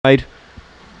Ready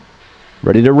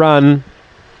to run.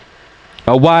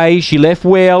 Away, she left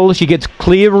well, she gets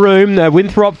clear room.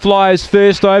 Winthrop flies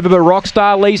first over, but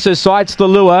Rockstar Lisa sights the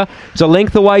lure. It's a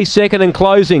length away second and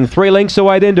closing. 3 lengths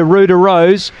away then to Ruda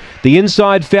Rose. The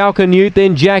inside Falcon Ute,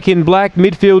 then Jack in Black.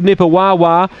 Midfield Nipper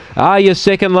Wawa. Arya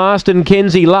second last and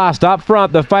Kenzie last. Up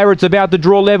front, the favourite's about to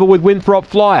draw level with Winthrop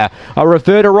Flyer. I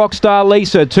refer to Rockstar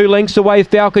Lisa. 2 lengths away,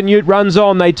 Falcon Ute runs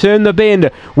on. They turn the bend.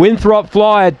 Winthrop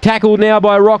Flyer tackled now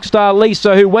by Rockstar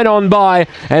Lisa, who went on by.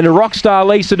 And Rockstar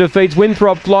Lisa defeats Winthrop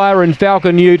Flyer and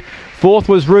Falcon Ute. Fourth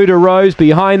was Ruda Rose.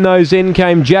 Behind those in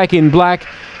came Jack in Black.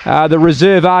 The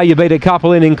reserve Arya beat a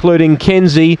couple in, including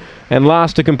Kenzie. And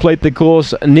last to complete the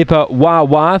course, Nipper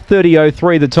Wawa.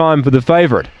 30.03 the time for the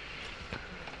favourite.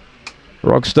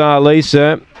 Rockstar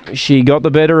Lisa, she got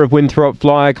the better of Winthrop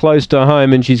Flyer close to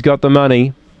home, and she's got the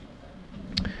money.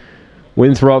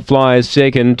 Winthrop Flyer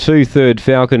second, 2 third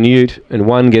Falcon Ute, and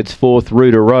 1 gets fourth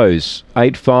Ruda Rose.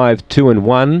 8-5, 2 and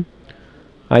 1.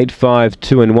 8-5,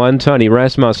 2 and 1. Tony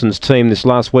Rasmussen's team this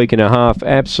last week and a half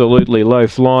absolutely low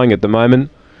flying at the moment.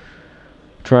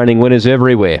 Training winners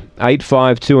everywhere.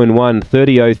 8-5, 2 and 1.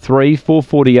 30.03,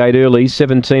 4:48 early,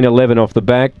 17.11 off the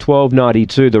back,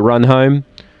 12.92 the run home.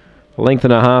 A length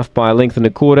and a half by a length and a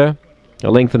quarter. A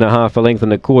length and a half, a length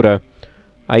and a quarter.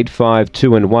 8-5,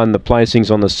 2 and 1. The placings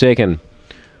on the second.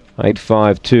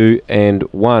 8-5, 2 and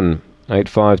 1.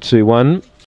 8-5, 2, 1.